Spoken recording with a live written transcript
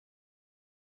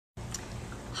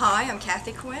Hi, I'm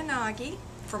Kathy Quinn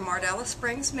from Mardella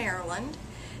Springs, Maryland,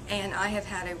 and I have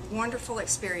had a wonderful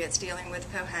experience dealing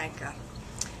with Pohanka.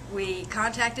 We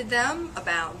contacted them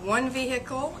about one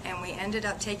vehicle and we ended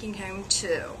up taking home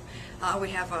two. We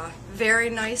have a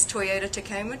very nice Toyota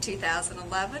Tacoma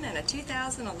 2011 and a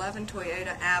 2011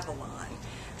 Toyota Avalon.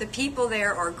 The people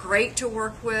there are great to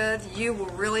work with. You will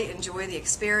really enjoy the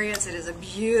experience. It is a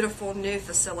beautiful new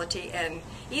facility, and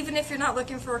even if you're not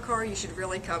looking for a car, you should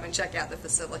really come and check out the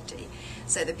facility.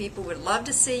 So the people would love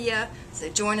to see you, so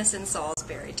join us in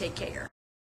Salisbury. Take care.